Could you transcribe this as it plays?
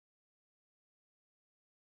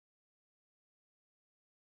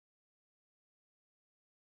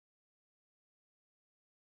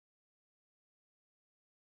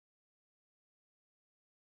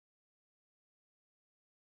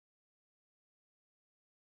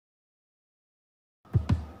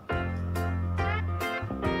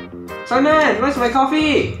Simon, where's my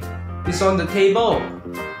coffee? It's on the table.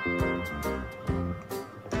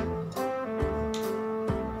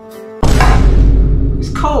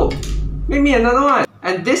 It's cold. Make me another one.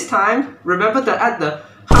 And this time, remember to add the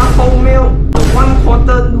half whole milk, the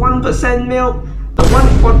 1/4 1% milk, the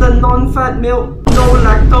 1/4 non-fat milk, no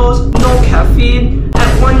lactose, no caffeine,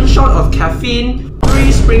 add 1 shot of caffeine,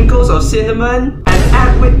 3 sprinkles of cinnamon, and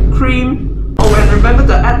add whipped cream. Oh, and remember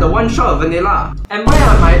to add the 1 shot of vanilla. And where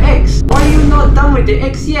are my eggs? Why are you not done with the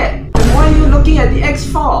eggs yet? And why are you looking at the eggs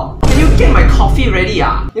for? Can you get my coffee ready?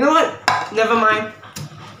 You know what? Never mind.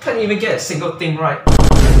 Can't even get a single thing right.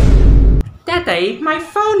 Daddy, my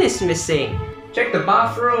phone is missing. Check the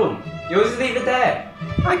bathroom. You always leave it there.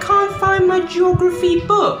 I can't find my geography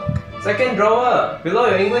book. Second drawer, below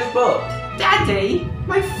your English book. Daddy,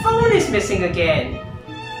 my phone is missing again.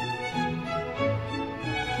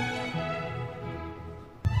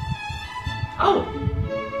 Oh.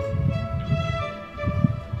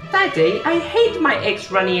 Daddy, I hate my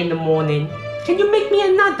eggs runny in the morning. Can you make me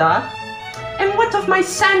another? And what of my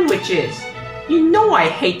sandwiches? You know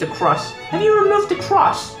I hate the crust. Have you removed the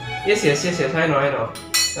crust? Yes, I know.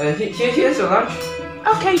 Here's your lunch.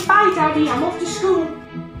 Okay, bye Daddy, I'm off to school.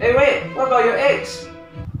 Hey wait, what about your eggs?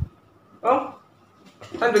 Oh,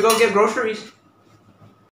 time to go get groceries.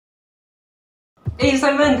 Hey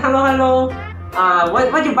Simon, hello.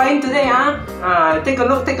 What you buying today, take a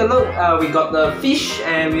look. We got the fish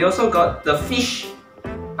and we also got the fish.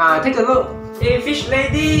 Take a look. Hey fish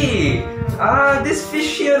lady! This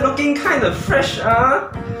fish here looking kind of fresh,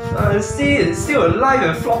 see, it's still alive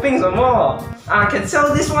and flopping some more. Can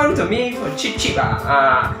sell this one to me for cheap,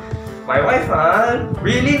 my wife,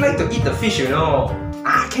 really like to eat the fish, you know.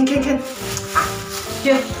 Can.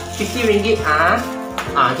 Here, 50 ringgit,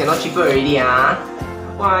 cannot cheaper already,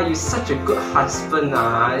 Wow, you're such a good husband,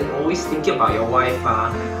 always thinking about your wife,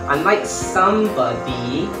 Unlike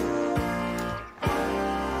somebody.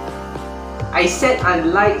 I said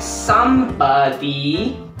unlike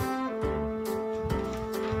somebody.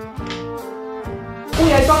 Oh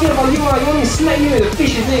yeah, talking about you, you want me to smack you with the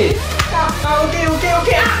fish, is it? Okay.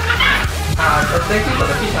 Thank you for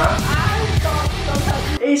the fish,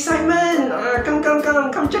 Hey Simon,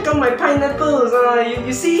 come check out my pineapples,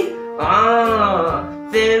 you see?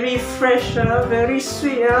 Very fresh, very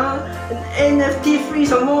sweet, and NFT free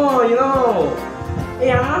some more, you know.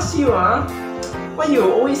 Hey, I ask you, why you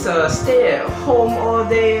always stay at home all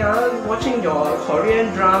day, watching your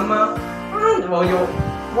Korean drama, while your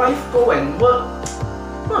wife go and work?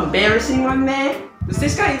 Not embarrassing one, man. Does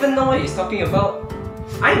this guy even know what he's talking about?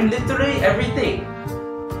 I'm literally everything.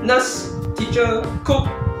 Nurse, teacher, cook,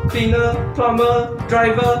 cleaner, plumber,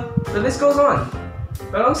 driver, the list goes on.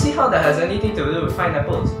 But I don't see how that has anything to do with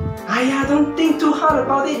pineapples. Don't think too hard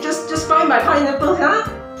about it, just buy my pineapple,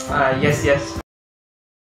 Yes.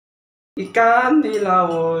 Ikan di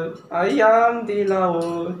laut, ayam di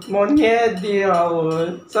laut, monyet di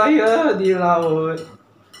laut, saya di laut.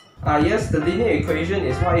 Yes, the linear equation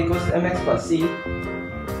is y equals to mx plus c.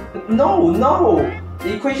 No!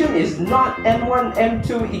 The equation is not m1,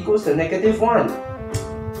 m2 equals to -1.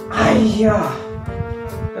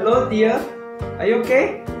 Hello dear, are you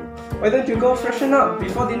okay? Why don't you go freshen up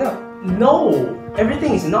before dinner? No!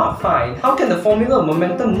 Everything is not fine. How can the formula of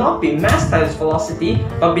momentum not be mass times velocity,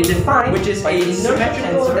 but be defined, which is a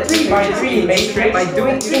symmetrical 3x3 matrix by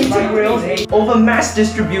doing integrals over mass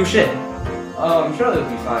distribution? I'm sure it'll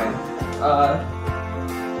be fine.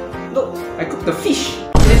 Look, I cooked the fish.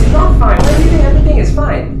 It's not fine. Why do you think everything is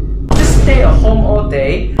fine? Just stay at home all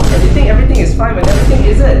day, and you think everything is fine when everything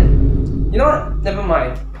isn't. You know what? Never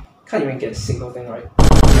mind. Can't even get a single thing right.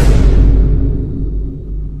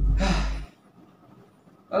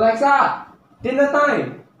 Alexa, dinner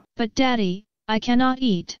time! But Daddy, I cannot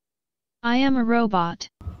eat. I am a robot.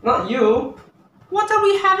 Not you. What are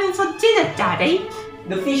we having for dinner, Daddy?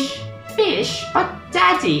 The fish. Fish? But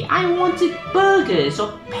Daddy, I wanted burgers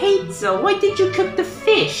or pizza. Why did you cook the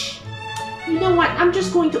fish? You know what? I'm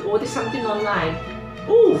just going to order something online.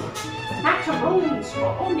 Ooh, macarons for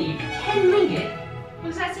only 10 ringgit.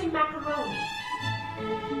 What does that say, macaroni?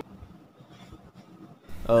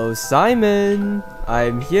 Oh Simon,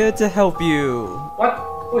 I'm here to help you. What?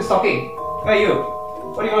 Who is talking? Where are you?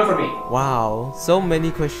 What do you want from me? Wow, so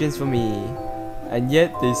many questions for me. And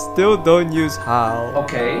yet they still don't use how.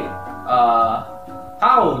 Okay,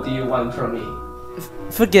 how do you want from me?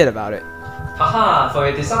 Forget about it. Haha, for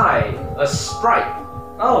your design, a Sprite.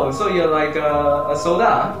 Oh, so you're like a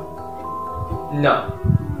soda? No,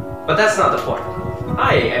 but that's not the point.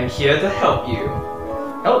 I am here to help you.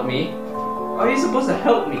 Help me? How are you supposed to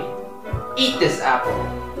help me? Eat this apple,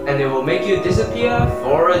 and it will make you disappear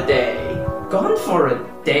for a day. Gone for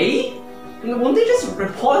a day? Won't they just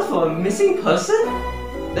report for a missing person?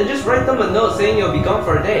 Then just write them a note saying you'll be gone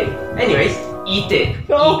for a day. Anyways, eat it.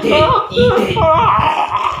 Eat it. Eat it.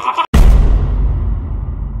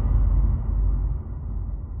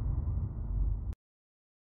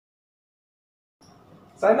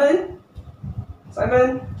 Simon?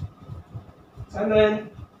 Simon? Simon?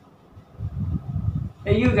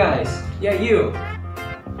 Hey, you guys. Yeah, you.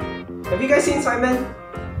 Have you guys seen Simon?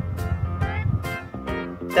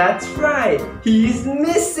 That's right. He's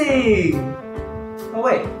missing. Oh,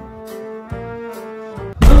 wait.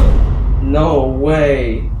 No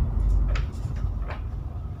way.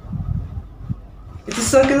 It's a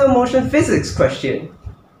circular motion physics question.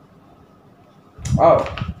 Oh,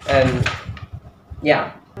 and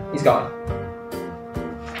yeah, he's gone.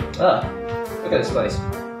 Ugh, look at this place.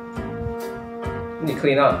 I need to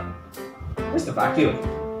clean up. Where's the vacuum?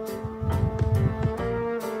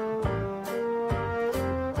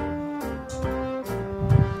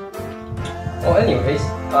 Oh, anyways,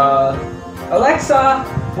 Alexa,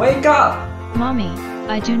 wake up! Mommy,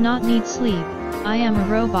 I do not need sleep. I am a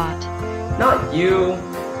robot. Not you.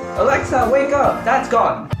 Alexa, wake up! Dad's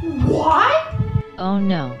gone. What? Oh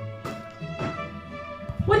no.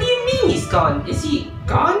 What do you mean he's gone? Is he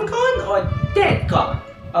gone or dead gone?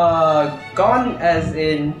 Gone as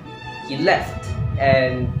in he left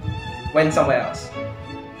and went somewhere else.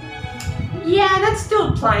 Yeah, that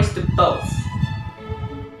still applies to both.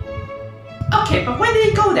 Okay, but where did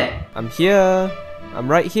he go then? I'm here. I'm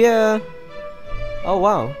right here. Oh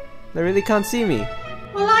wow, they really can't see me.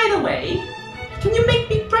 Well, either way, can you make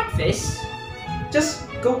me breakfast? Just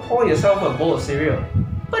go pour yourself a bowl of cereal.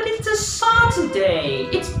 But it's a Saturday.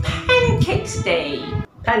 It's Pancakes Day.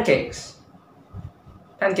 Pancakes.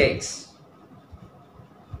 Pancakes.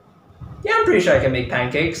 Yeah, I'm pretty sure I can make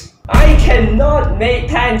pancakes. I cannot make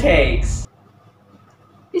pancakes!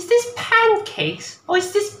 Is this pancakes or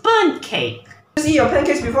is this burnt cake? Just eat your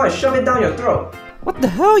pancakes before I shove it down your throat. What the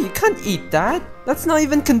hell? You can't eat that. That's not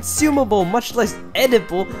even consumable, much less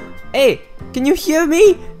edible. Hey, can you hear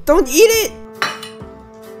me? Don't eat it!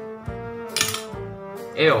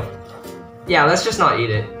 Ew. Yeah, let's just not eat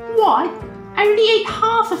it. What? I already ate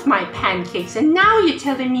half of my pancakes and now you're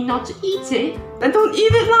telling me not to eat it? Then don't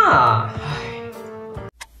eat it lah!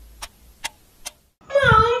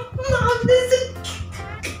 Mom, this is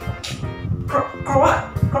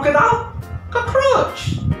What? Crocodile?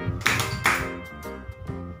 cockroach.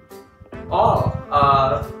 Oh,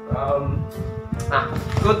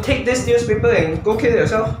 go take this newspaper and go kill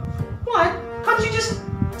yourself. What? Can't you just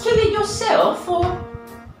kill it yourself? Or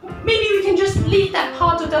maybe we can just leave that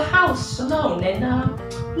part of the house alone and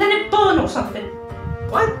let it burn or something.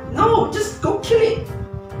 What? No, just go kill it.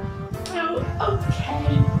 Oh,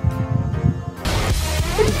 okay.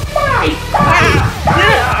 Bye!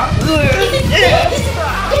 Is it dead? Is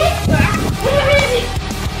it dead? Where is it?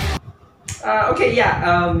 Okay,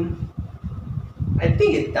 yeah, I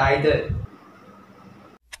think it died.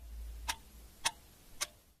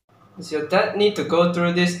 Does your dad need to go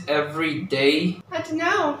through this every day? I don't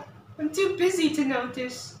know. I'm too busy to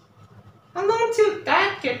notice. How long till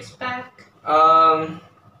Dad gets back?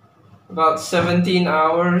 About 17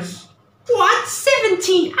 hours. What?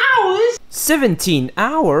 17 hours? 17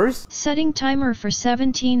 hours? Setting timer for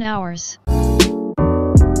 17 hours.